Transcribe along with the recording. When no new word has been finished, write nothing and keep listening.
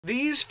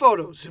These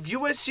photos of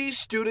USC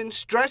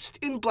students dressed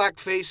in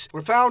blackface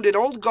were found in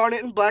old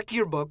Garnet and Black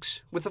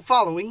yearbooks with the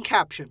following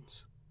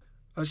captions.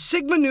 A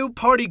Sigma Nu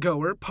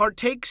partygoer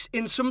partakes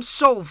in some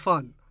soul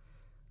fun.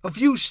 A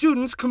few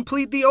students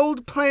complete the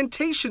old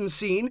plantation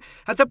scene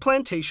at the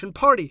plantation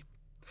party.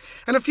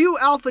 And a few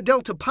Alpha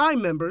Delta Pi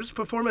members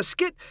perform a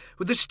skit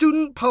with a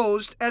student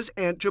posed as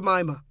Aunt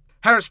Jemima.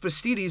 Harris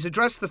Bastides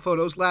addressed the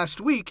photos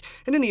last week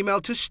in an email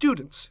to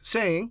students,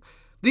 saying,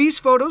 "These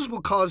photos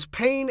will cause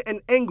pain and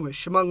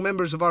anguish among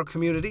members of our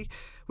community.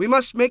 We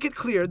must make it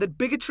clear that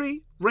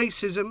bigotry,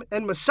 racism,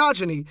 and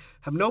misogyny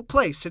have no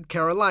place at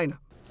Carolina."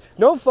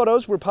 No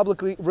photos were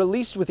publicly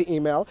released with the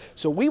email,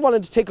 so we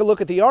wanted to take a look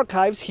at the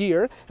archives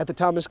here at the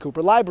Thomas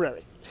Cooper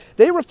Library.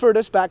 They referred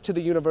us back to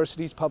the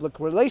university's public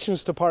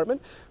relations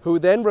department, who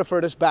then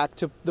referred us back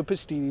to the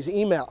Bastides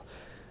email.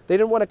 They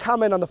didn't want to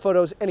comment on the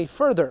photos any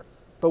further,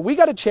 but we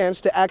got a chance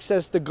to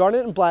access the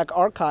Garnet and Black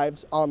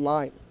archives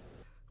online.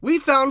 We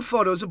found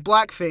photos of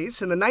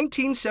blackface in the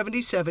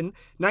 1977,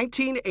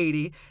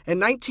 1980, and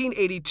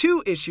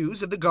 1982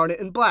 issues of the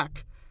Garnet and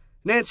Black.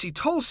 Nancy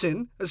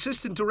Tolson,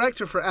 Assistant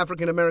Director for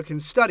African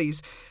American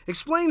Studies,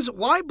 explains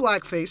why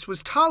blackface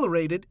was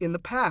tolerated in the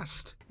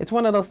past. It's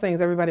one of those things,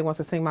 everybody wants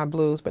to sing my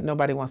blues, but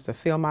nobody wants to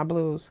feel my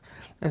blues.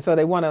 And so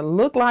they want to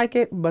look like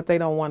it, but they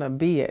don't want to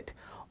be it.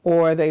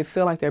 Or they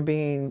feel like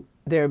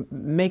they're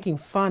making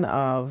fun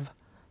of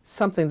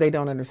something they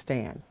don't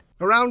understand.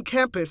 Around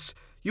campus,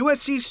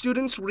 USC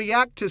students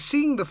react to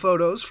seeing the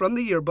photos from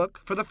the yearbook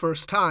for the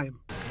first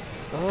time.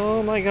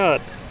 Oh my God.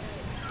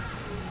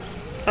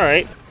 All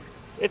right.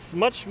 It's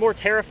much more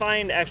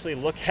terrifying to actually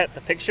look at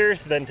the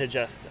pictures than to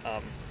just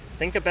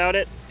think about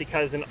it,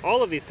 because in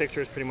all of these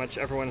pictures, pretty much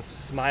everyone's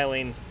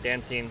smiling,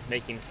 dancing,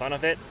 making fun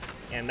of it,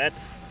 and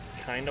that's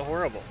kind of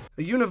horrible.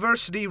 A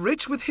university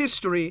rich with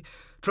history,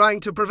 trying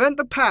to prevent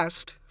the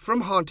past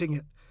from haunting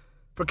it.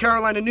 For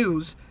Carolina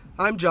News,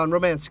 I'm John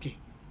Romanski.